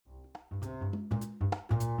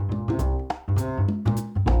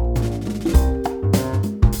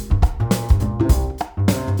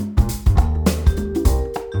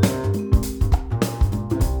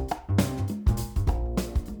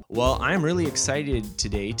Well, I'm really excited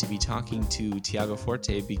today to be talking to Tiago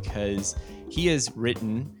Forte because he has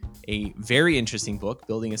written a very interesting book,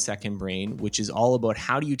 Building a Second Brain, which is all about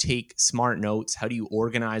how do you take smart notes? How do you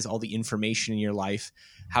organize all the information in your life?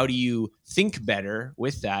 How do you think better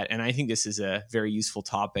with that? And I think this is a very useful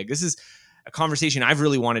topic. This is a conversation I've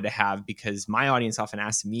really wanted to have because my audience often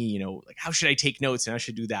asks me, like, how should I take notes and how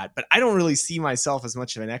should I do that? But I don't really see myself as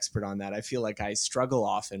much of an expert on that. I feel like I struggle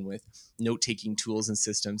often with note-taking tools and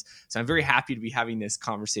systems. So I'm very happy to be having this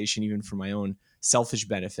conversation, even for my own selfish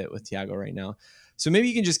benefit with Tiago right now. So maybe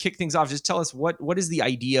you can just kick things off. Just tell us what is the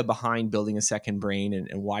idea behind building a second brain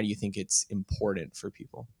and why do you think it's important for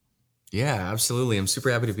people? Yeah, absolutely. I'm super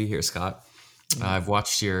happy to be here, Scott. I've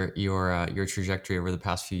watched your trajectory over the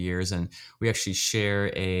past few years, and we actually share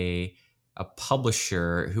a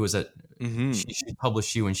publisher who was at she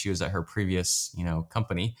published you when she was at her previous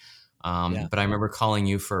company. But I remember calling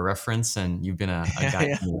you for a reference, and you've been a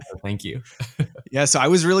guide to me, so thank you. Yeah, so I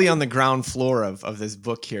was really on the ground floor of this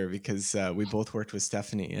book here because we both worked with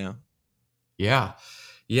Stephanie. Yeah.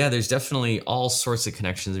 There's definitely all sorts of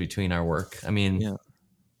connections between our work. I mean,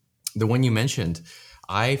 the one you mentioned,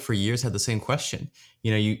 I for years had the same question.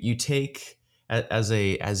 You take as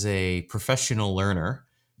a professional learner,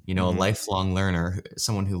 a lifelong learner,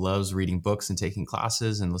 someone who loves reading books and taking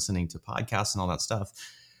classes and listening to podcasts and all that stuff.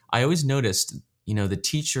 I always noticed, the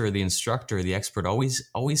teacher, the instructor, the expert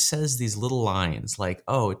always says these little lines like,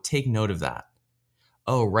 "Oh, take note of that.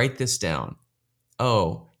 Oh, write this down.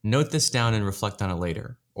 Oh, note this down and reflect on it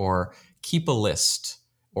later." Or keep a list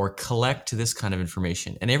or collect this kind of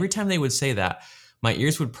information. And every time they would say that, my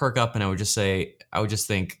ears would perk up and I would just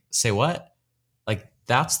think, say what? Like,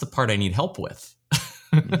 that's the part I need help with.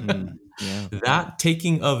 That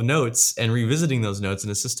taking of notes and revisiting those notes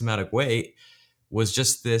in a systematic way was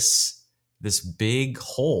just this big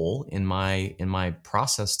hole in my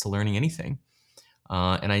process to learning anything.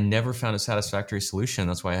 And I never found a satisfactory solution.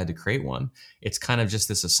 That's why I had to create one. It's kind of just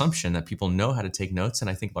this assumption that people know how to take notes,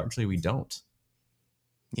 and I think largely we don't.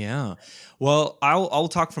 Yeah. Well, I'll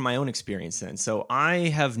talk from my own experience then. So I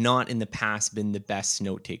have not in the past been the best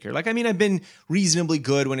note taker. I've been reasonably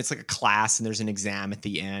good when it's like a class and there's an exam at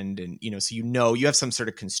the end and, so you have some sort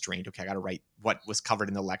of constraint. Okay, I got to write what was covered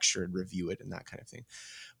in the lecture and review it and that kind of thing.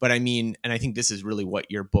 But I mean, and I think this is really what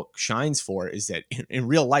your book shines for is that in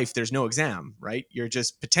real life, there's no exam, right? You're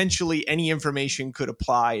just potentially any information could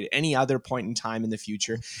apply at any other point in time in the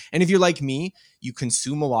future. And if you're like me, you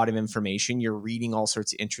consume a lot of information. You're reading all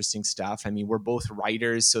sorts of interesting stuff. I mean, we're both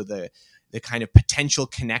writers, so the kind of potential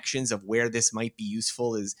connections of where this might be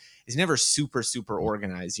useful is never super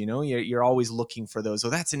organized. You're always looking for those. Oh,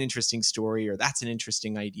 that's an interesting story, or that's an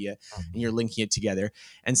interesting idea, and you're linking it together.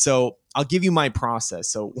 And so I'll give you my process.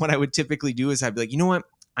 So what I would typically do is I'd be like, you know what?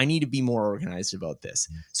 I need to be more organized about this.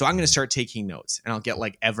 So I'm going to start taking notes, and I'll get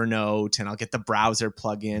like Evernote, and I'll get the browser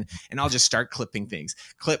plugin, and I'll just start clipping things.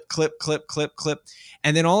 Clip.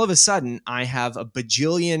 And then all of a sudden I have a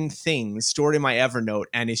bajillion things stored in my Evernote,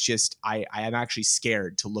 and it's just, I am actually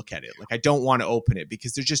scared to look at it. Like, I don't want to open it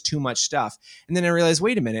because there's just too much stuff. And then I realize,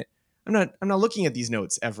 wait a minute, I'm not looking at these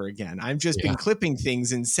notes ever again. I've just been clipping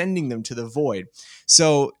things and sending them to the void.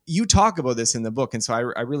 So you talk about this in the book. And so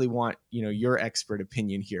I really want, your expert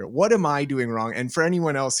opinion here. What am I doing wrong? And for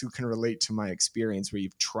anyone else who can relate to my experience where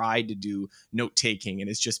you've tried to do note taking and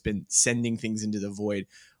it's just been sending things into the void,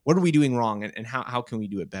 what are we doing wrong and how can we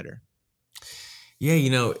do it better?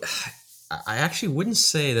 Yeah, I actually wouldn't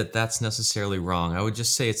say that that's necessarily wrong. I would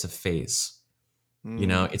just say it's a phase.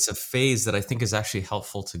 It's a phase that I think is actually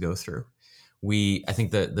helpful to go through. I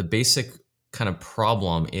think the basic kind of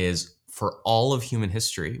problem is for all of human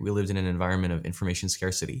history, we lived in an environment of information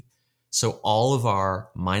scarcity. So all of our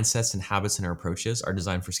mindsets and habits and our approaches are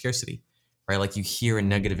designed for scarcity, right? Like you hear a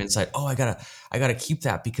negative insight. Oh, I gotta keep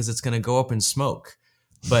that because it's going to go up in smoke.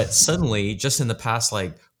 But suddenly, just in the past,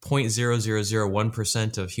 like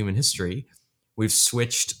 0.0001% of human history, we've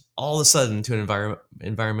switched all of a sudden to an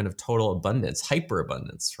environment of total abundance,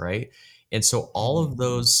 hyperabundance, right? And so all of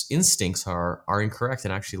those instincts are incorrect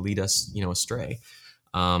and actually lead us, astray.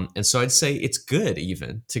 And so I'd say it's good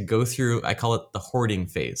even to go through, I call it the hoarding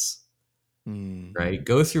phase, right?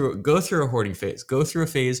 Go through a hoarding phase. Go through a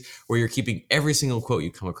phase where you're keeping every single quote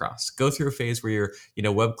you come across. Go through a phase where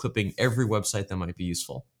you're, web clipping every website that might be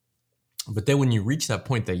useful. But then when you reach that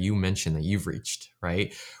point that you mentioned that you've reached,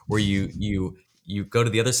 right, where you go to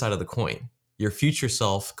the other side of the coin, your future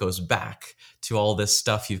self goes back to all this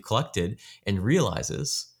stuff you've collected and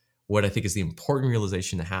realizes what I think is the important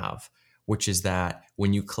realization to have, which is that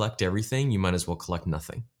when you collect everything, you might as well collect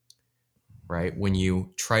nothing, right? When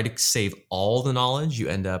you try to save all the knowledge, you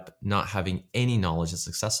end up not having any knowledge that's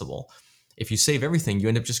accessible. If you save everything, you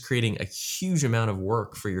end up just creating a huge amount of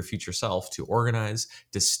work for your future self to organize,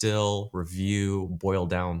 distill, review, boil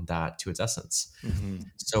down that to its essence. Mm-hmm.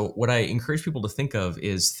 So what I encourage people to think of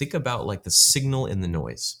is think about like the signal in the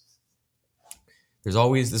noise. There's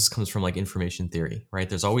always, this comes from like information theory, right?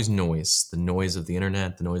 There's always noise, the noise of the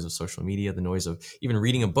internet, the noise of social media, the noise of even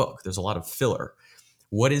reading a book. There's a lot of filler.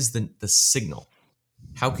 What is the signal?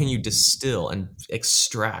 How can you distill and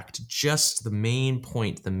extract just the main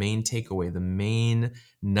point, the main takeaway, the main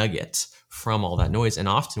nugget from all that noise? And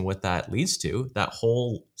often what that leads to, that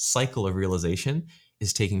whole cycle of realization,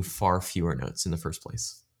 is taking far fewer notes in the first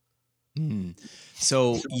place.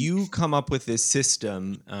 So you come up with this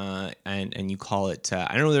system, and you call it, I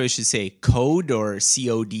don't know whether I should say code or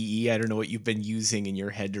CODE. I don't know what you've been using in your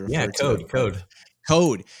head to refer to it.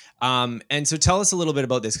 Code. And so tell us a little bit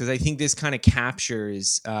about this, because I think this kind of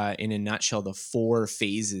captures, in a nutshell, the 4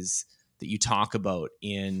 phases that you talk about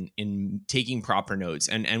in taking proper notes.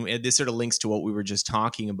 And this sort of links to what we were just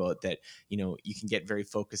talking about, that, you know, you can get very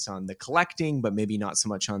focused on the collecting, but maybe not so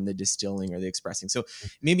much on the distilling or the expressing. So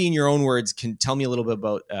maybe in your own words, can tell me a little bit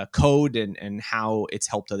about code and how it's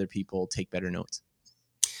helped other people take better notes.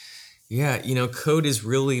 Yeah, you know, code is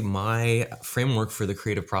really my framework for the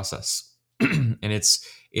creative process. And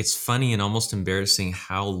it's funny and almost embarrassing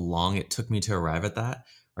how long it took me to arrive at that,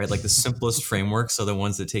 right? Like the simplest frameworks are the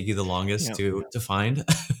ones that take you the longest to find.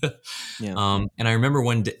 And I remember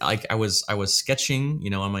one day, like I was sketching, you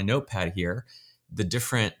know, on my notepad here, the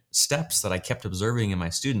different steps that I kept observing in my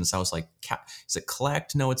students. I was like, is it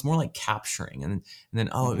collect? No, it's more like capturing. And then,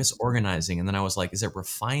 oh, it's organizing. And then I was like, is it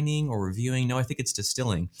refining or reviewing? No, I think it's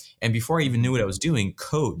distilling. And before I even knew what I was doing,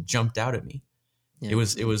 code jumped out at me. Yeah. It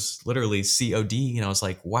was literally COD, and I was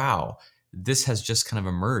like, wow, this has just kind of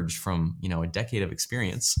emerged from, you know, a decade of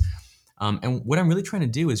experience. And what I'm really trying to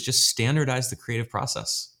do is just standardize the creative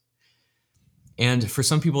process. And for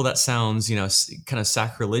some people that sounds, you know, kind of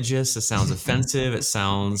sacrilegious. It sounds offensive. It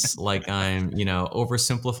sounds like I'm, you know,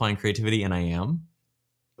 oversimplifying creativity, and I am.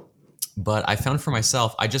 But I found for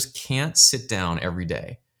myself, I just can't sit down every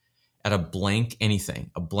day at a blank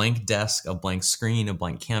anything, a blank desk, a blank screen, a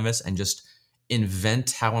blank canvas, and just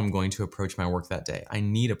invent how I'm going to approach my work that day. I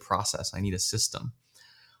need a process. I need a system.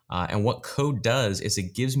 And what code does is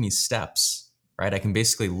it gives me steps, right? I can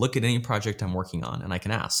basically look at any project I'm working on and I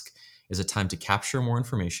can ask, is it time to capture more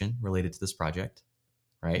information related to this project,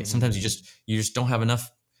 right? Mm-hmm. Sometimes you just don't have enough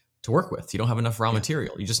to work with. You don't have enough raw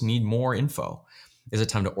material. You just need more info. Is it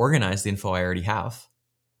time to organize the info I already have,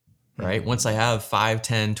 right? Mm-hmm. Once I have 5,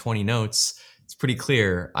 10, 20 notes, it's pretty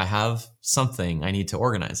clear I have something, I need to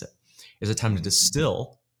organize it. Is it time to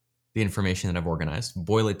distill the information that I've organized,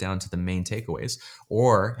 boil it down to the main takeaways?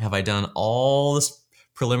 Or have I done all this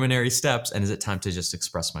preliminary steps, and is it time to just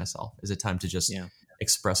express myself? Is it time to just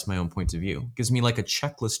express my own point of view? It gives me like a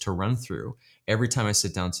checklist to run through every time I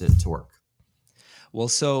sit down to work. Well,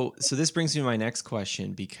 so this brings me to my next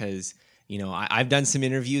question, because, you know, I've done some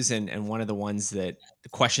interviews, and one of the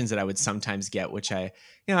questions that I would sometimes get, which I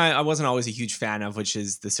wasn't always a huge fan of, which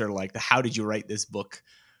is the sort of like the how did you write this book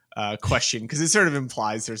question, because it sort of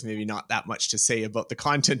implies there's maybe not that much to say about the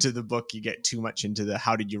content of the book. You get too much into the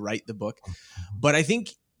how did you write the book. But I think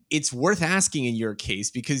it's worth asking in your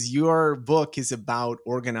case, because your book is about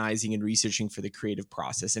organizing and researching for the creative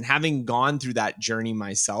process. And having gone through that journey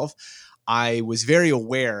myself, I was very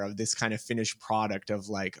aware of this kind of finished product of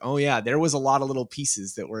like, oh yeah, there was a lot of little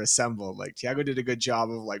pieces that were assembled. Like Tiago did a good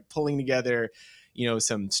job of like pulling together, you know,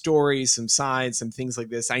 some stories, some sides, some things like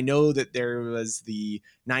this. I know that there was the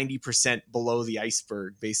 90% below the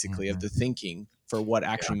iceberg, basically, of the thinking for what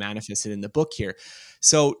actually manifested in the book here.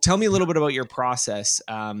 So tell me a little bit about your process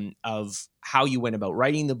of how you went about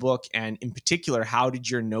writing the book, and in particular, how did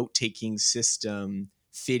your note-taking system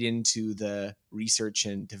fit into the research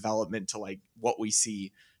and development to like what we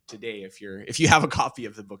see today? If you have a copy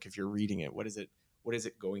of the book, if you're reading it, what is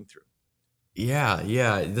it going through? Yeah.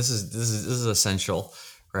 This is essential,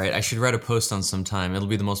 right? I should write a post on sometime. It'll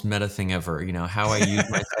be the most meta thing ever. You know, how I use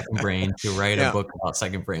my second brain to write a book about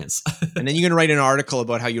second brains. And then you're going to write an article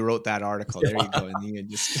about how you wrote that article. There you go. And you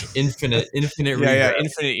just infinite regress. Yeah,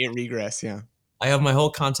 infinite regress. Yeah. I have my whole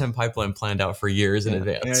content pipeline planned out for years in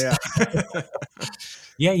advance.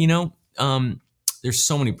 Yeah. You know, there's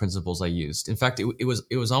so many principles I used. In fact, it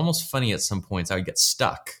was almost funny at some points. I would get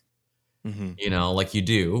stuck. Mm-hmm. You know, like you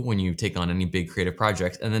do when you take on any big creative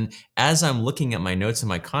project. And then as I'm looking at my notes and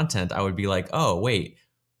my content, I would be like, oh, wait,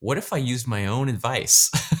 what if I used my own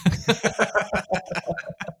advice?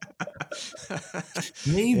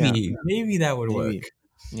 Maybe that would work.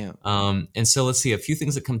 Yeah. And so let's see, a few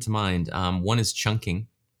things that come to mind. One is chunking.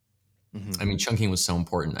 Mm-hmm. I mean, chunking was so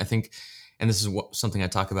important. I think, and this is something I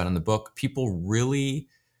talk about in the book, people really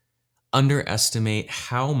underestimate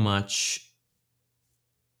how much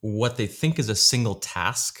what they think is a single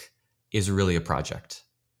task is really a project,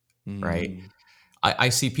 right? Mm. I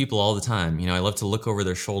see people all the time. I love to look over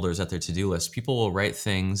their shoulders at their to-do list. People will write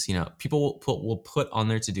things, people will put on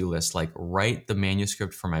their to-do list, like write the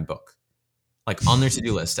manuscript for my book, like on their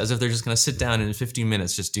to-do list, as if they're just going to sit down and in 15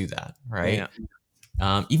 minutes just do that, right?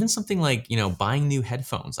 Yeah. Even something like, buying new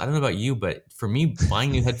headphones. I don't know about you, but for me,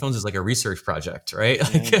 buying new headphones is like a research project, right?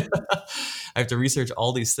 Yeah. Like I have to research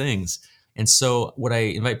all these things. And so what I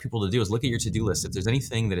invite people to do is look at your to-do list. If there's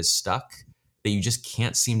anything that is stuck that you just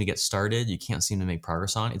can't seem to get started, you can't seem to make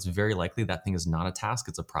progress on, it's very likely that thing is not a task,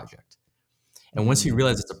 it's a project. And once you Mm.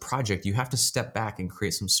 realize it's a project, you have to step back and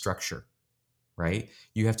create some structure, right?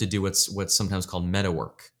 You have to do what's sometimes called meta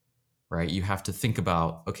work, right? You have to think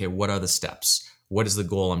about, okay, what are the steps? What is the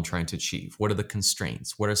goal I'm trying to achieve? What are the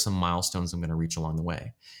constraints? What are some milestones I'm going to reach along the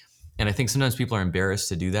way? And I think sometimes people are embarrassed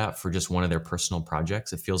to do that for just one of their personal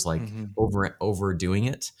projects. It feels like Mm-hmm. overdoing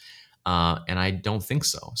it. And I don't think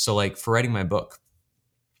so. So like for writing my book,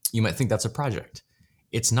 you might think that's a project.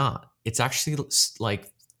 It's not. It's actually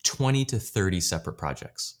like 20 to 30 separate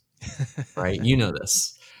projects, right? You know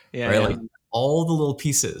this, Yeah. right? Yeah. Like all the little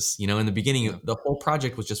pieces, in the beginning, Yeah. the whole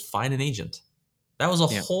project was just find an agent. That was a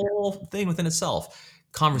Yeah. whole thing within itself.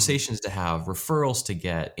 Conversations to have, referrals to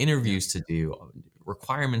get, interviews to do,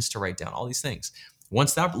 requirements to write down, all these things.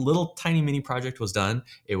 Once that little tiny mini project was done,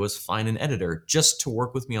 it was find an editor just to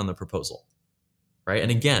work with me on the proposal, right?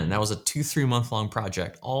 And again, that was a 2-3 month long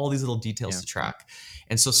project, all these little details Yeah. to track.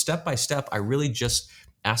 And so step by step, I really just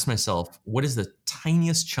asked myself, what is the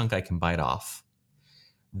tiniest chunk I can bite off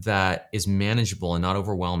that is manageable and not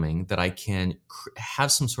overwhelming, that I can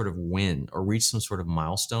have some sort of win or reach some sort of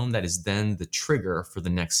milestone that is then the trigger for the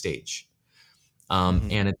next stage.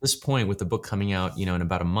 Mm-hmm. And at this point, with the book coming out, in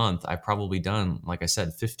about a month, I've probably done, like I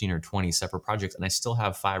said, 15 or 20 separate projects, and I still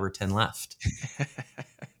have 5 or 10 left.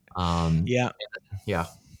 Yeah. Yeah.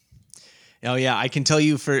 Oh yeah, I can tell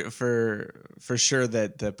you for sure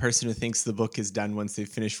that the person who thinks the book is done once they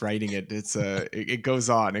finish writing it, it goes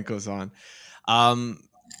on, it goes on. Um,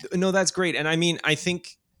 no, that's great, and I mean, I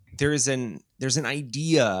think there's an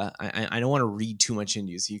idea. I don't want to read too much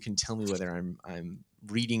into you, so you can tell me whether I'm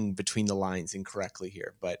reading between the lines incorrectly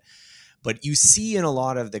here, but you see in a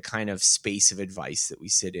lot of the kind of space of advice that we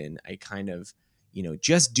sit in, I kind of,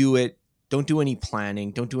 just do it. Don't do any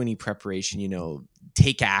planning. Don't do any preparation.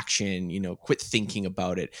 Take action. Quit thinking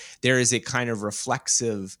about it. There is a kind of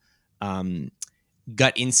reflexive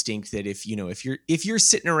gut instinct that if you're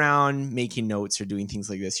sitting around making notes or doing things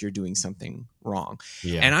like this, you're doing something wrong.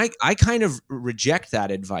 Yeah. And I kind of reject that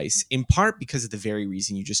advice in part because of the very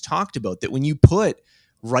reason you just talked about, that when you put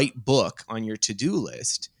write book on your to-do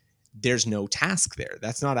list, there's no task there.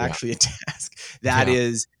 That's not actually a task. That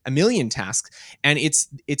is a million tasks. And it's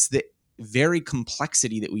the very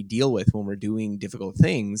complexity that we deal with when we're doing difficult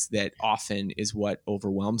things that often is what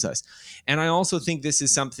overwhelms us. And I also think this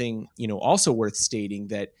is something, also worth stating,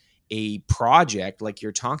 that a project like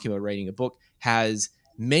you're talking about, writing a book, has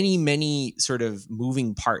many, many sort of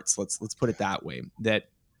moving parts. Let's put it that way. That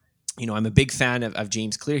I'm a big fan of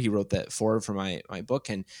James Clear. He wrote the foreword for my book,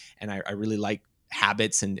 and I really like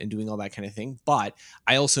habits and doing all that kind of thing. But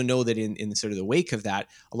I also know that in sort of the wake of that,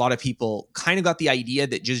 a lot of people kind of got the idea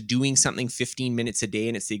that just doing something 15 minutes a day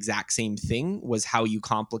and it's the exact same thing was how you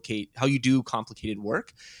do complicated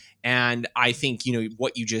work. And I think,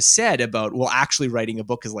 what you just said about, well, actually writing a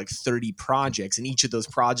book is like 30 projects, and each of those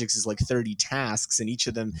projects is like 30 tasks. And each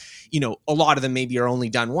of them, a lot of them maybe are only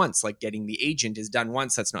done once, like getting the agent is done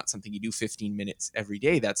once. That's not something you do 15 minutes every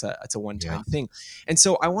day. That's a one-time thing. And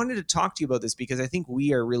so I wanted to talk to you about this because I think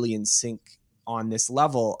we are really in sync on this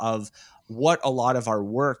level of what a lot of our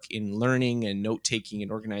work in learning and note-taking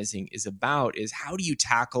and organizing is about, is how do you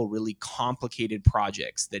tackle really complicated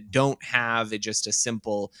projects that don't have just a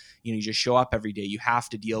simple, you just show up every day. You have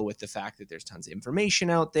to deal with the fact that there's tons of information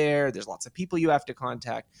out there. There's lots of people you have to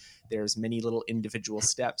contact. There's many little individual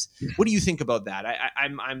steps. What do you think about that?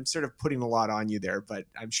 I'm sort of putting a lot on you there, but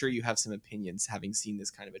I'm sure you have some opinions having seen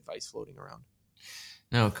this kind of advice floating around.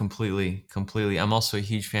 No, completely. I'm also a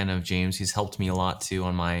huge fan of James. He's helped me a lot too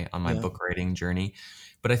on my book writing journey.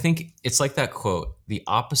 But I think it's like that quote, the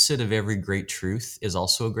opposite of every great truth is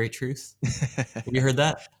also a great truth. Have you heard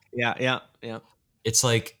that? Yeah. It's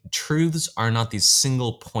like truths are not these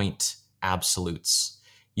single point absolutes.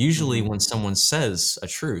 Usually when someone says a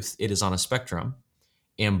truth, it is on a spectrum,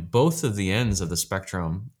 and both of the ends of the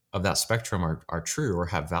spectrum of that spectrum are true or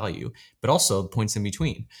have value, but also points in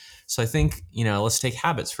between. So I think, let's take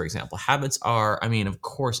habits, for example. Habits are, of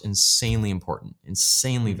course, insanely important,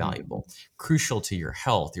 insanely valuable, crucial to your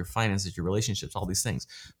health, your finances, your relationships, all these things.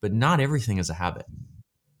 But not everything is a habit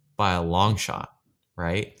by a long shot,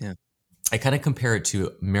 right? Yeah. I kind of compare it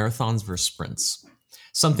to marathons versus sprints.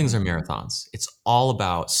 Some things are marathons. It's all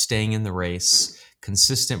about staying in the race,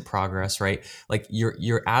 consistent progress, right? Like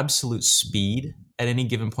your absolute speed at any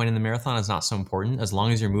given point in the marathon is not so important. As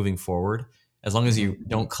long as you're moving forward, as long as you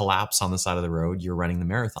don't collapse on the side of the road, you're running the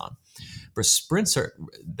marathon. But sprints are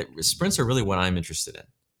really what I'm interested in.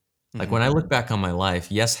 Like when I look back on my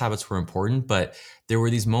life, yes, habits were important, but there were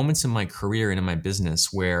these moments in my career and in my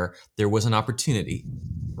business where there was an opportunity,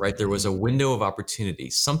 right? There was a window of opportunity.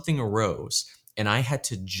 Something arose and I had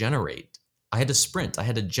to sprint. I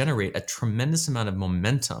had to generate a tremendous amount of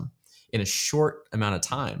momentum in a short amount of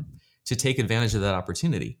time to take advantage of that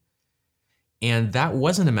opportunity. And that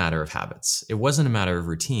wasn't a matter of habits. It wasn't a matter of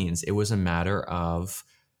routines. It was a matter of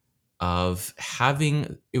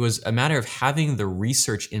having the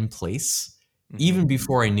research in place even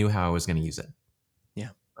before I knew how I was going to use it. Yeah.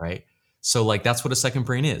 Right. So like, that's what a second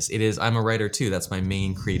brain is. I'm a writer too. That's my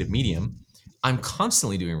main creative medium. I'm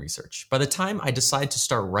constantly doing research. By the time I decide to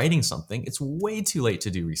start writing something, it's way too late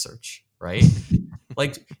to do research. Right.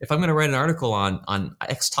 Like if I'm going to write an article on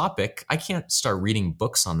X topic, I can't start reading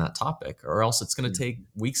books on that topic or else it's going to take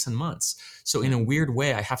weeks and months. So in a weird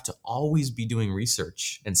way, I have to always be doing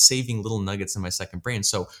research and saving little nuggets in my second brain.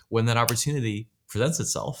 So when that opportunity presents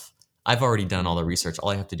itself, I've already done all the research.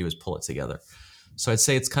 All I have to do is pull it together. So I'd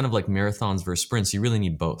say it's kind of like marathons versus sprints. You really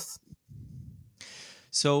need both.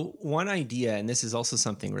 So one idea, and this is also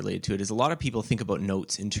something related to it, is a lot of people think about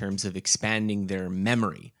notes in terms of expanding their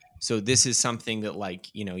memory. So this is something that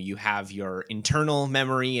you have your internal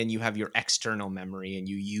memory and you have your external memory, and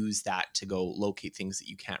you use that to go locate things that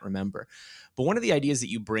you can't remember. But one of the ideas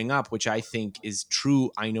that you bring up, which I think is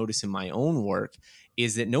true, I notice in my own work,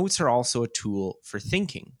 is that notes are also a tool for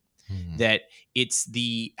thinking. That it's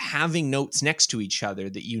the having notes next to each other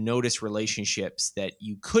that you notice relationships that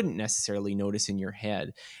you couldn't necessarily notice in your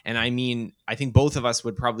head. And I think both of us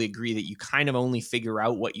would probably agree that you kind of only figure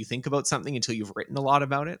out what you think about something until you've written a lot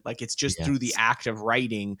about it. Like it's just through the act of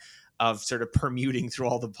writing, of sort of permuting through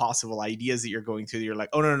all the possible ideas that you're going through, that you're like,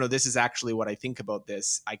 oh, no, this is actually what I think about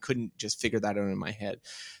this. I couldn't just figure that out in my head.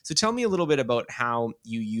 So tell me a little bit about how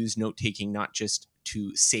you use note-taking, not just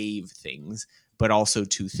to save things, but also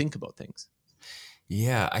to think about things.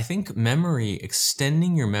 Yeah, I think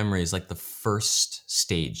extending your memory is like the first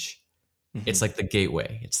stage. It's like the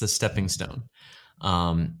gateway. It's the stepping stone.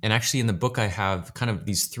 And actually in the book, I have kind of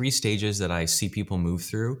these 3 stages that I see people move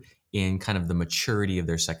through in kind of the maturity of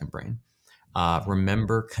their second brain.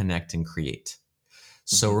 Remember, connect, and create.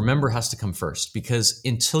 So remember has to come first, because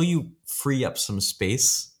until you free up some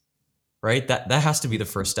space, right? That has to be the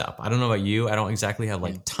first step. I don't know about you. I don't exactly have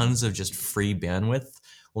like tons of just free bandwidth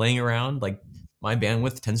laying around. Like my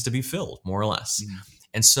bandwidth tends to be filled more or less.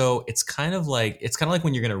 And so it's kind of like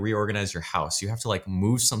when you're going to reorganize your house. You have to like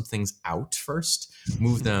move some things out first,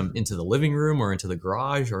 move them into the living room or into the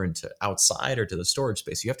garage or into outside or to the storage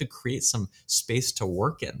space. You have to create some space to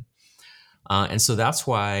work in. And so that's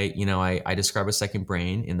why, I describe a second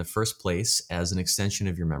brain in the first place as an extension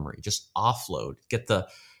of your memory. Just offload, get the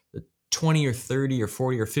 20 or 30 or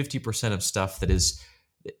 40 or 50% of stuff that it's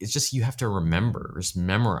just, you have to remember, just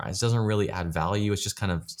memorize. It doesn't really add value. It's just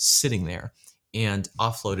kind of sitting there, and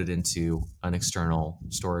offload it into an external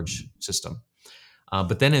storage system.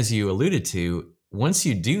 But then, as you alluded to, once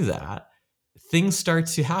you do that, things start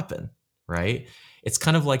to happen, right? It's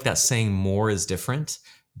kind of like that saying, more is different,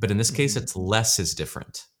 but in this case, it's less is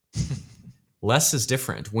different. Less is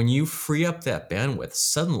different. When you free up that bandwidth,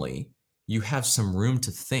 suddenly you have some room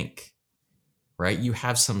to think. Right? You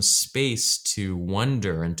have some space to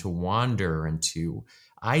wonder and to wander and to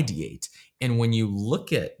ideate. And when you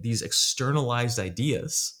look at these externalized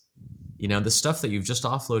ideas, the stuff that you've just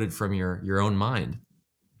offloaded from your own mind,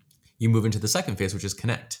 you move into the second phase, which is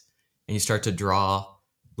connect. And you start to draw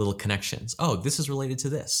little connections. Oh, this is related to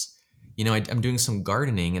this. I'm doing some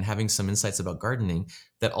gardening and having some insights about gardening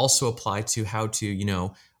that also apply to how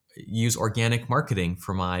to, use organic marketing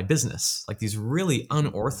for my business. Like these really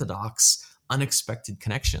unorthodox, unexpected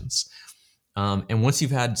connections. And once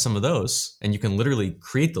you've had some of those, and you can literally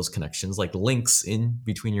create those connections like links in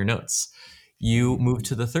between your notes, you move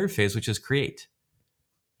to the third phase, which is create.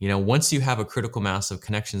 Once you have a critical mass of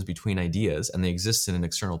connections between ideas and they exist in an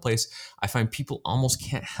external place, I find people almost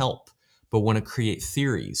can't help but want to create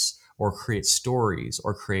theories or create stories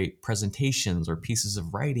or create presentations or pieces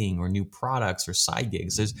of writing or new products or side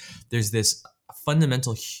gigs. There's this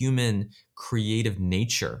fundamental human creative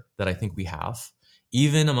nature that I think we have,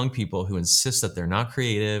 even among people who insist that they're not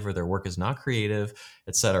creative or their work is not creative,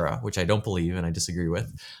 etc., which I don't believe and I disagree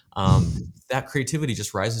with. That creativity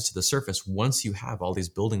just rises to the surface once you have all these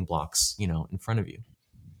building blocks, in front of you.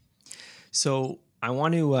 So I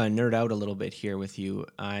want to nerd out a little bit here with you.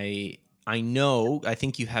 I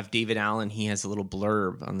think you have David Allen. He has a little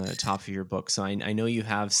blurb on the top of your book. So I know you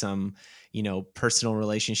have some, personal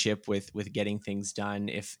relationship with getting things done.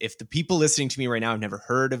 If the people listening to me right now have never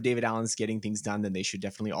heard of David Allen's Getting Things Done, then they should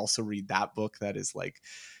definitely also read that book. That is like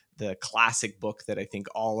the classic book that I think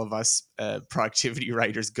all of us productivity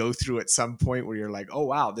writers go through at some point, where you're like, oh,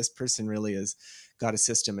 wow, this person really has got a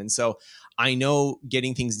system. And so I know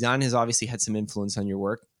Getting Things Done has obviously had some influence on your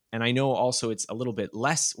work. And I know also it's a little bit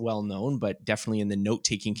less well known, but definitely in the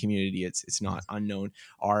note-taking community, it's not unknown,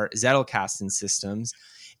 are Zettelkasten systems.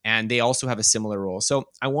 And they also have a similar role. So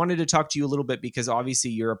I wanted to talk to you a little bit because obviously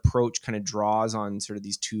your approach kind of draws on sort of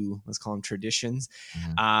these two, let's call them traditions.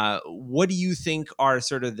 What do you think are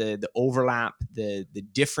sort of the overlap, the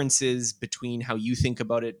differences between how you think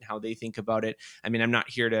about it and how they think about it? I mean, I'm not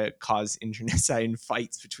here to cause internecine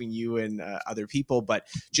fights between you and other people, but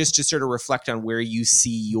just to sort of reflect on where you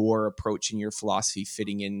see your approach and your philosophy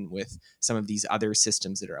fitting in with some of these other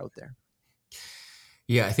systems that are out there.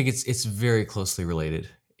 Yeah, I think it's very closely related.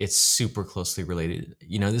 It's super closely related.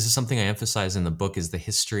 This is something I emphasize in the book, is the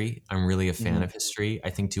history. I'm really a fan of history. I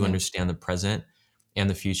think to understand the present and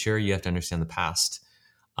the future, you have to understand the past.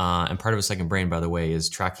 And part of a second brain, by the way, is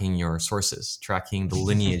tracking your sources, tracking the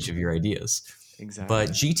lineage of your ideas. Exactly. But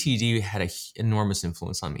GTD had an enormous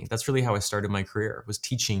influence on me. That's really how I started my career, was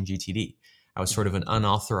teaching GTD. I was sort of an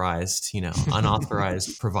unauthorized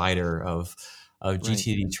provider of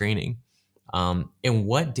GTD training. And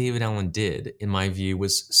what David Allen did, in my view,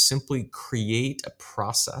 was simply create a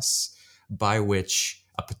process by which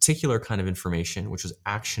a particular kind of information, which was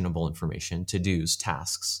actionable information, to-dos,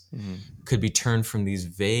 tasks, could be turned from these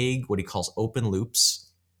vague, what he calls open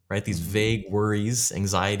loops, right? These vague worries,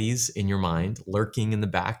 anxieties in your mind, lurking in the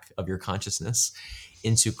back of your consciousness,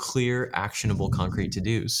 into clear, actionable, concrete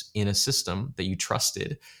to-dos in a system that you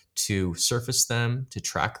trusted to surface them, to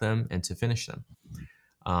track them, and to finish them.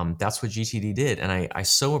 That's what GTD did. And I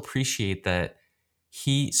so appreciate that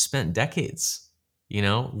he spent decades,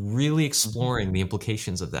 really exploring the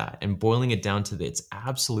implications of that and boiling it down to its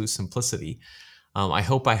absolute simplicity. I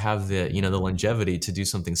hope I have the longevity to do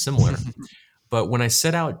something similar. But when I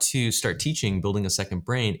set out to start teaching Building a Second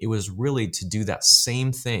Brain, it was really to do that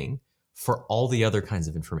same thing for all the other kinds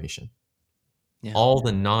of information. Yeah. All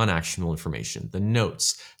the non-actionable information, the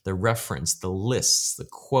notes, the reference, the lists, the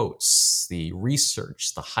quotes, the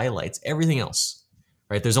research, the highlights, everything else,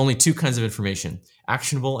 right? There's only two kinds of information,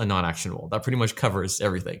 actionable and non-actionable. That pretty much covers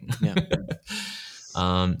everything.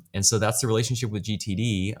 Yeah. And so that's the relationship with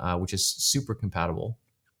GTD, which is super compatible.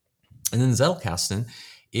 And then Zettelkasten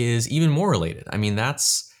is even more related. I mean,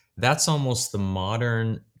 that's almost the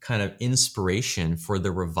modern kind of inspiration for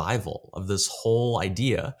the revival of this whole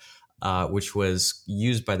idea, which was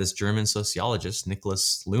used by this German sociologist,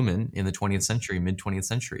 Niklas Luhmann, in the 20th century, mid-20th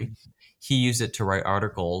century. He used it to write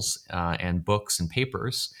articles and books and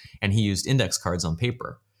papers, and he used index cards on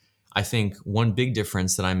paper. I think one big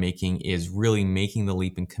difference that I'm making is really making the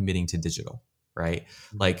leap and committing to digital, right?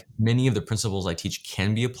 Like many of the principles I teach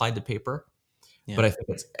can be applied to paper, but I think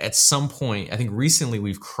at some point, I think recently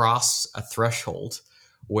we've crossed a threshold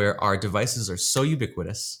where our devices are so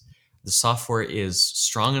ubiquitous, the software is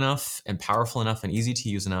strong enough and powerful enough and easy to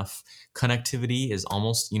use enough, connectivity is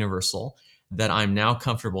almost universal, that I'm now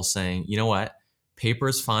comfortable saying, you know what, paper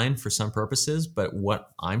is fine for some purposes, but what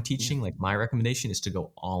I'm teaching, like my recommendation, is to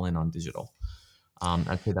go all in on digital.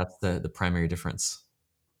 I'd say that's the primary difference.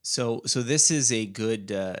 So this is a good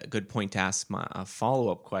point to ask a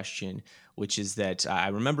follow-up question, which is that I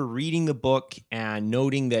remember reading the book and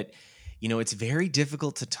noting that, it's very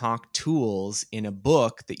difficult to talk tools in a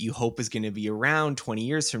book that you hope is going to be around 20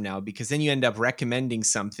 years from now, because then you end up recommending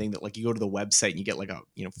something that, like, you go to the website and you get like a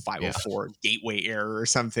 504 gateway error or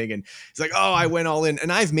something, and it's like, oh, I went all in.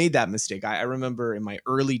 And I've made that mistake. I remember in my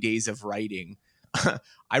early days of writing,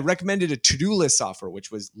 I recommended a to-do list software,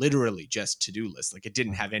 which was literally just to-do list. Like, it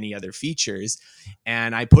didn't have any other features.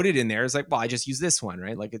 And I put it in there. It's like, well, I just use this one,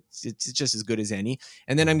 right? Like, it's just as good as any.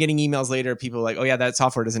 And then I'm getting emails later, people are like, oh yeah, that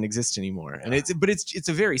software doesn't exist anymore. And it's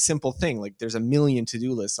a very simple thing. Like, there's a million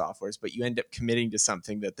to-do list softwares, but you end up committing to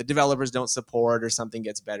something that the developers don't support or something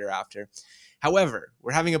gets better after. However,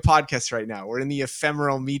 we're having a podcast right now. We're in the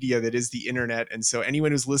ephemeral media that is the internet. And so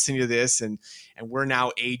anyone who's listening to this and we're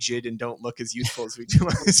now aged and don't look as youthful as we do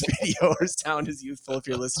on this video or sound as youthful if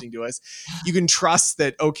you're listening to us, you can trust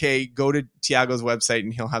that, okay, go to Tiago's website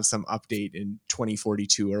and he'll have some update in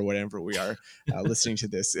 2042 or whatever we are listening to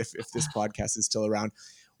this, if this podcast is still around.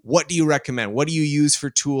 What do you recommend? What do you use for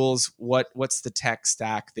tools? What's the tech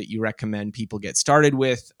stack that you recommend people get started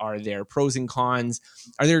with? Are there pros and cons?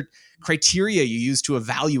 Are there criteria you use to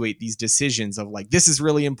evaluate these decisions of like, this is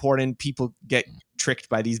really important? People get tricked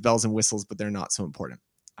by these bells and whistles, but they're not so important.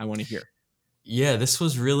 I want to hear. Yeah, this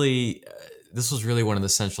was really one of the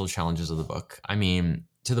central challenges of the book. I mean,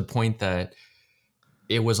 to the point that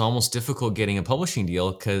it was almost difficult getting a publishing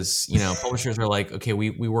deal because, publishers are like, okay,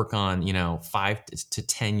 we work on, 5 to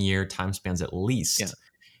 10 year time spans at least. Yeah.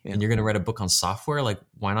 Yeah. And you're going to write a book on software. Like,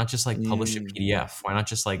 why not just publish a PDF? Why not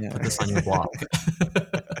just put this on your blog?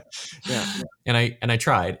 Yeah. And I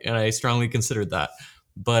tried, and I strongly considered that.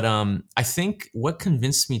 But I think what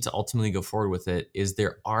convinced me to ultimately go forward with it is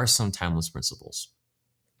there are some timeless principles.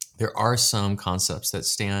 There are some concepts that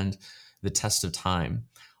stand the test of time.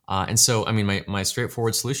 And so, I mean, my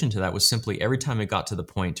straightforward solution to that was simply every time it got to the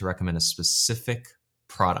point to recommend a specific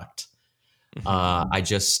product, I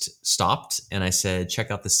just stopped and I said,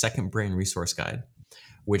 check out the Second Brain Resource Guide,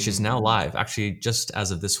 which is now live, actually just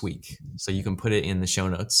as of this week. So you can put it in the show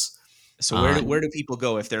notes. So where do people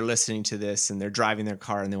go if they're listening to this and they're driving their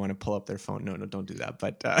car and they want to pull up their phone? No, don't do that.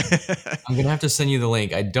 But I'm going to have to send you the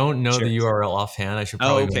link. I don't know the URL offhand. I should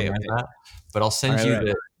probably memorize that, but I'll send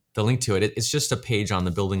you the link to it. It's just a page on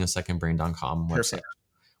the buildingasecondbrain.com website. Perfect.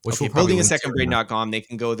 Which will buildingasecondbrain.com. They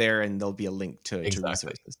can go there and there'll be a link to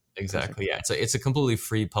resources. Exactly. Perfect. Yeah. It's a completely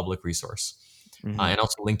free public resource, and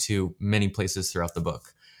also linked to many places throughout the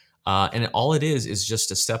book. And all it is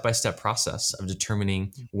just a step-by-step process of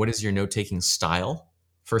determining what is your note-taking style.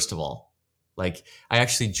 First of all, I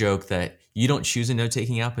actually joke that you don't choose a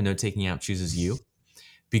note-taking app, a note-taking app chooses you,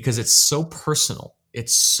 because it's so personal.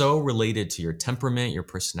 It's so related to your temperament, your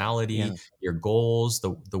personality, your goals,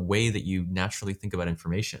 the way that you naturally think about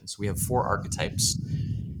information. So we have 4 archetypes,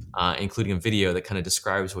 including a video that kind of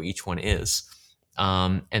describes what each one is.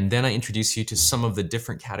 And then I introduce you to some of the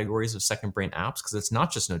different categories of Second Brain apps, because it's not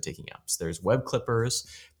just note-taking apps. There's web clippers,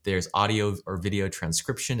 there's audio or video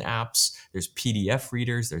transcription apps, there's PDF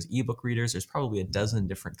readers, there's ebook readers, there's probably a dozen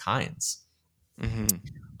different kinds.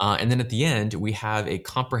 And then at the end, we have a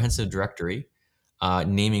comprehensive directory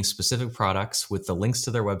naming specific products with the links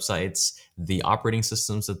to their websites, the operating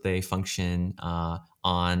systems that they function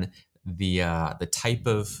on, the type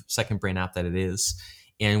of Second Brain app that it is.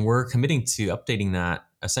 And we're committing to updating that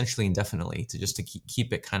essentially indefinitely to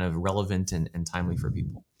keep it kind of relevant and timely for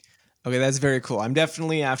people. Okay, that's very cool. I'm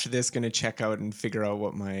definitely after this going to check out and figure out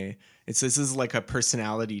what this is like a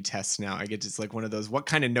personality test now. I get just like one of those, what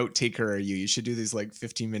kind of note taker are you? You should do these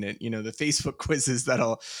 15-minute, the Facebook quizzes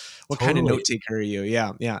what kind of note taker are you?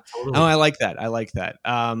 Yeah. Totally. Oh, I like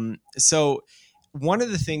that. So one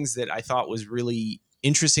of the things that I thought was really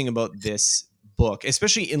interesting about this book,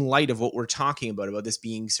 especially in light of what we're talking about this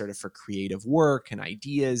being sort of for creative work and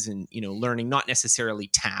ideas and, learning, not necessarily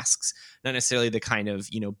tasks, not necessarily the kind of,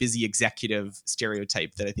 busy executive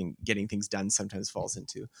stereotype that I think getting things done sometimes falls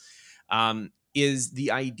into, is the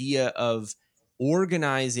idea of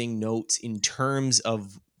organizing notes in terms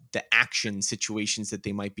of the action situations that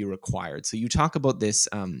they might be required. So you talk about this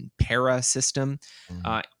para system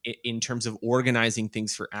in terms of organizing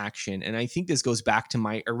things for action. And I think this goes back to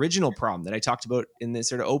my original problem that I talked about in this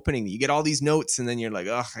sort of opening. You get all these notes and then you're like,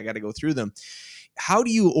 oh, I got to go through them. How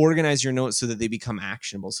do you organize your notes so that they become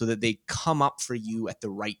actionable, so that they come up for you at the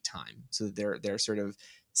right time, so that they're sort of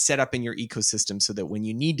set up in your ecosystem so that when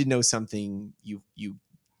you need to know something, you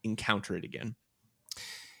encounter it again?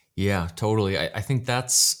 Yeah, totally. I think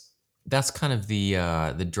that's kind of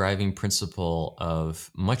the driving principle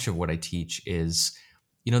of much of what I teach is,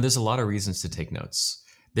 there's a lot of reasons to take notes.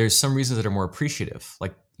 There's some reasons that are more appreciative.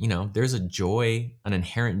 There's an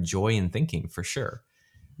inherent joy in thinking for sure.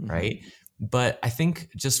 Right. But I think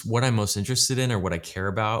just what I'm most interested in or what I care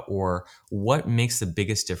about or what makes the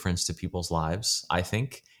biggest difference to people's lives, I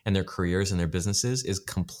think, and their careers and their businesses is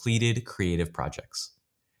completed creative projects.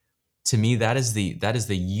 To me, that is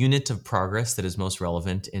the unit of progress that is most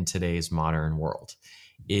relevant in today's modern world,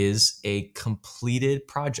 is a completed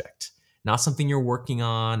project. Not something you're working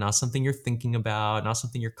on, not something you're thinking about, not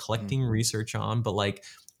something you're collecting research on, but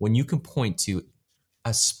when you can point to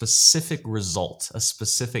a specific result, a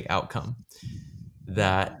specific outcome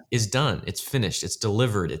that is done, it's finished, it's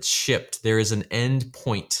delivered, it's shipped, there is an end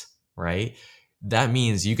point, right? That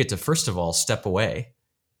means you get to, first of all, step away.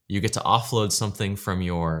 You get to offload something from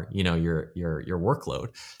your, your workload.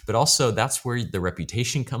 But also that's where the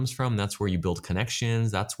reputation comes from. That's where you build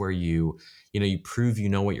connections. That's where you prove you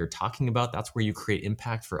know what you're talking about. That's where you create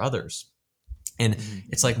impact for others. And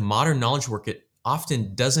it's like modern knowledge work, it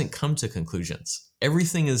often doesn't come to conclusions. Every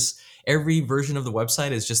version of the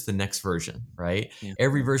website is just the next version, right? Yeah.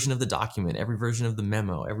 Every version of the document, every version of the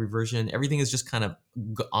memo, everything is just kind of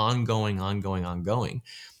ongoing,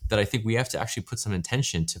 that I think we have to actually put some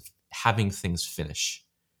intention to having things finish,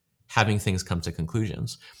 having things come to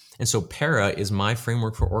conclusions. And so PARA is my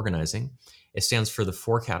framework for organizing. It stands for the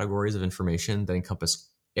 4 categories of information that encompass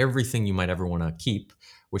everything you might ever want to keep,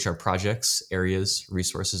 which are projects, areas,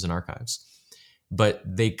 resources, and archives. But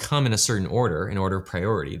they come in a certain order, in order of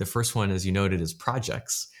priority. The first one, as you noted, is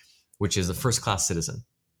projects, which is the first-class citizen,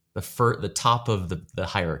 the top of the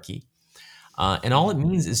hierarchy. And all it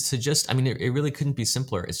means is to just, it really couldn't be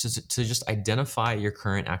simpler. It's just to just identify your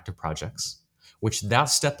current active projects, which that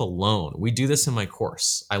step alone, we do this in my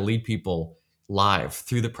course. I lead people live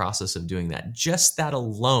through the process of doing that. Just that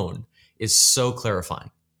alone is so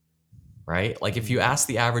clarifying, right? Like if you ask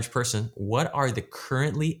the average person, what are the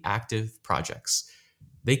currently active projects?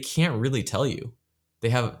 They can't really tell you. They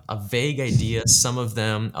have a vague idea. Some of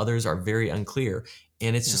them, others are very unclear.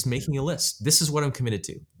 And it's just making a list. This is what I'm committed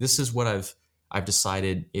to. This is what I've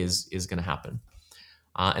decided is going to happen.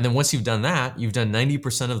 And then once you've done that, you've done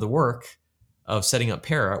 90% of the work of setting up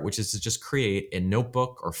PARA, which is to just create a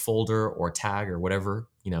notebook or folder or tag or whatever,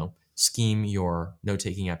 scheme your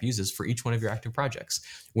note-taking app uses for each one of your active projects.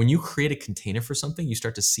 When you create a container for something, you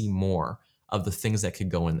start to see more of the things that could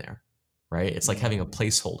go in there, right? It's like having a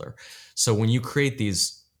placeholder. So when you create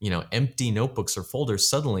these, empty notebooks or folders,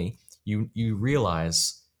 suddenly you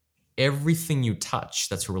realize everything you touch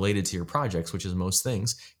that's related to your projects, which is most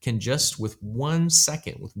things, can just with 1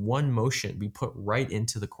 second, with one motion, be put right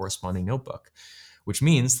into the corresponding notebook, which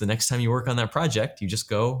means the next time you work on that project, you just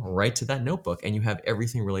go right to that notebook and you have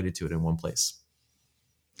everything related to it in one place.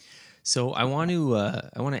 So I want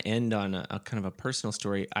to end on a kind of a personal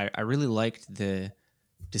story. I really liked the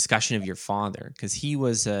discussion of your father, because he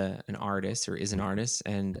was an artist, or is an artist,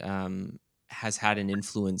 and has had an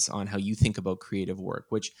influence on how you think about creative work,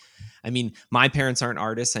 which, my parents aren't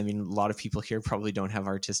artists. A lot of people here probably don't have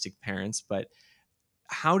artistic parents, but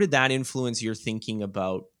how did that influence your thinking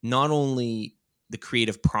about not only the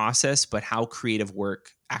creative process, but how creative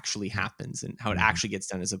work actually happens and how it actually gets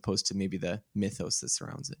done, as opposed to maybe the mythos that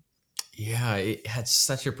surrounds it? Yeah, it had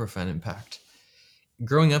such a profound impact.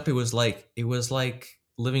 Growing up, it was like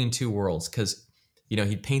living in two worlds, because,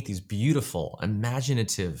 he'd paint these beautiful,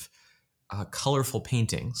 imaginative, colorful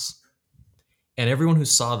paintings, and everyone who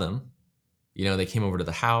saw them, they came over to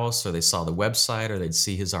the house, or they saw the website, or they'd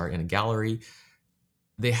see his art in a gallery.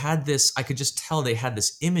 They had this, I could just tell they had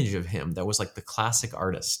this image of him that was like the classic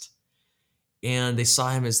artist. And they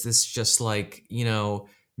saw him as this just like,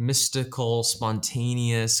 mystical,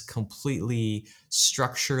 spontaneous, completely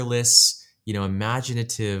structureless,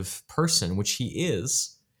 imaginative person, which he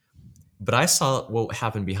is. But I saw what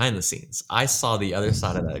happened behind the scenes. I saw the other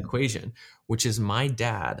side of that equation, which is my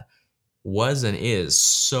dad was and is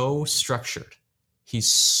so structured. He's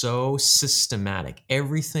so systematic.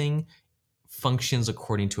 Everything functions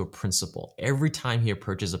according to a principle. Every time he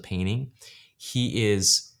approaches a painting, he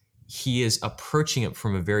is approaching it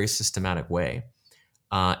from a very systematic way.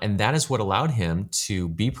 And that is what allowed him to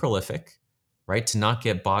be prolific, right? To not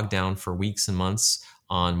get bogged down for weeks and months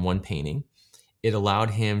on one painting. It allowed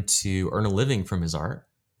him to earn a living from his art,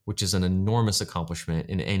 which is an enormous accomplishment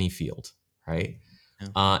in any field, right?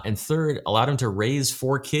 Yeah. And third, allowed him to raise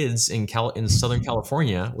 4 kids in Southern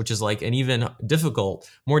California, which is like an even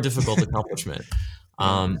more difficult accomplishment.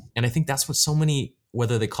 And I think that's what so many,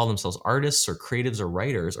 whether they call themselves artists or creatives or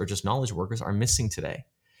writers or just knowledge workers, are missing today.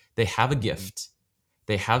 They have a gift.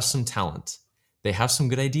 They have some talent. They have some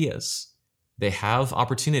good ideas. They have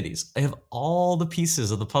opportunities. They have all the pieces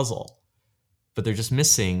of the puzzle, but they're just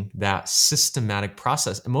missing that systematic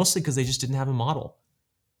process, and mostly because they just didn't have a model.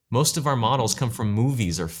 Most of our models come from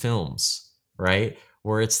movies or films, right?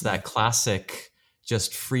 Where it's that classic,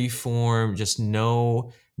 just free form, just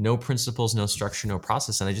no principles, no structure, no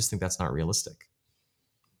process. And I just think that's not realistic.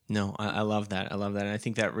 No, I love that. And I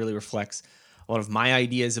think that really reflects a lot of my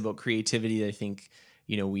ideas about creativity. I think,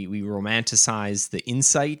 we romanticize the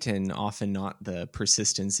insight and often not the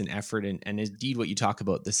persistence and effort and indeed what you talk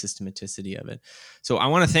about, the systematicity of it. So I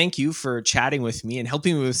want to thank you for chatting with me and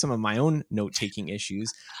helping me with some of my own note-taking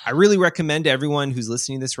issues. I really recommend to everyone who's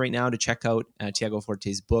listening to this right now to check out Tiago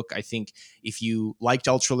Forte's book. I think if you liked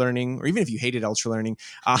ultra learning, or even if you hated ultra learning,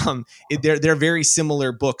 they're very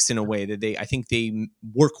similar books in a way that I think they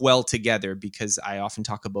work well together, because I often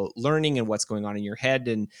talk about learning and what's going on in your head,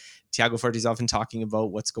 and Tiago Forte is often talking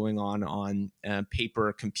about what's going on paper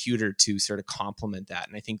or computer to sort of complement that.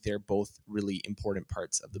 And I think they're both really important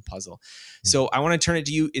parts of the puzzle. So I want to turn it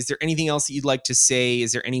to you. Is there anything else that you'd like to say?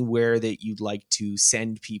 Is there anywhere that you'd like to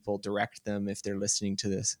send people, direct them if they're listening to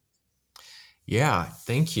this? Yeah,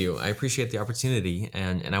 thank you. I appreciate the opportunity.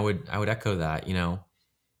 And I would echo that,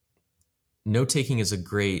 note-taking is a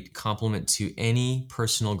great complement to any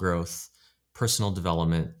personal growth, personal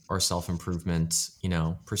development, or self-improvement,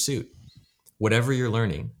 pursuit. Whatever you're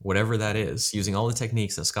learning, whatever that is, using all the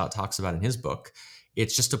techniques that Scott talks about in his book,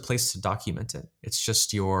 it's just a place to document it. It's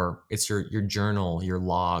just your journal, your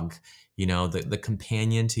log, the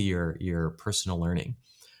companion to your personal learning.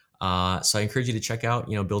 So I encourage you to check out,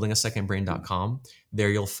 buildingasecondbrain.com. There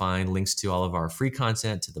you'll find links to all of our free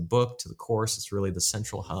content, to the book, to the course. It's really the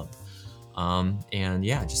central hub. And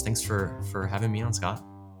yeah, just thanks for having me on, Scott.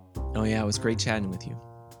 Oh yeah, it was great chatting with you.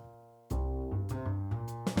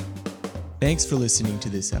 Thanks for listening to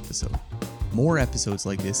this episode. More episodes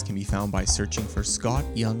like this can be found by searching for Scott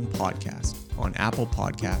Young Podcast on Apple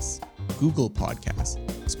Podcasts, Google Podcasts,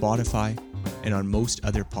 Spotify, and on most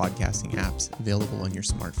other podcasting apps available on your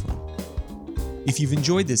smartphone. If you've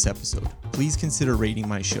enjoyed this episode, please consider rating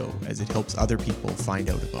my show, as it helps other people find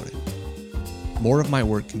out about it. More of my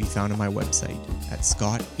work can be found on my website at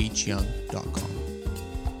scotthyoung.com.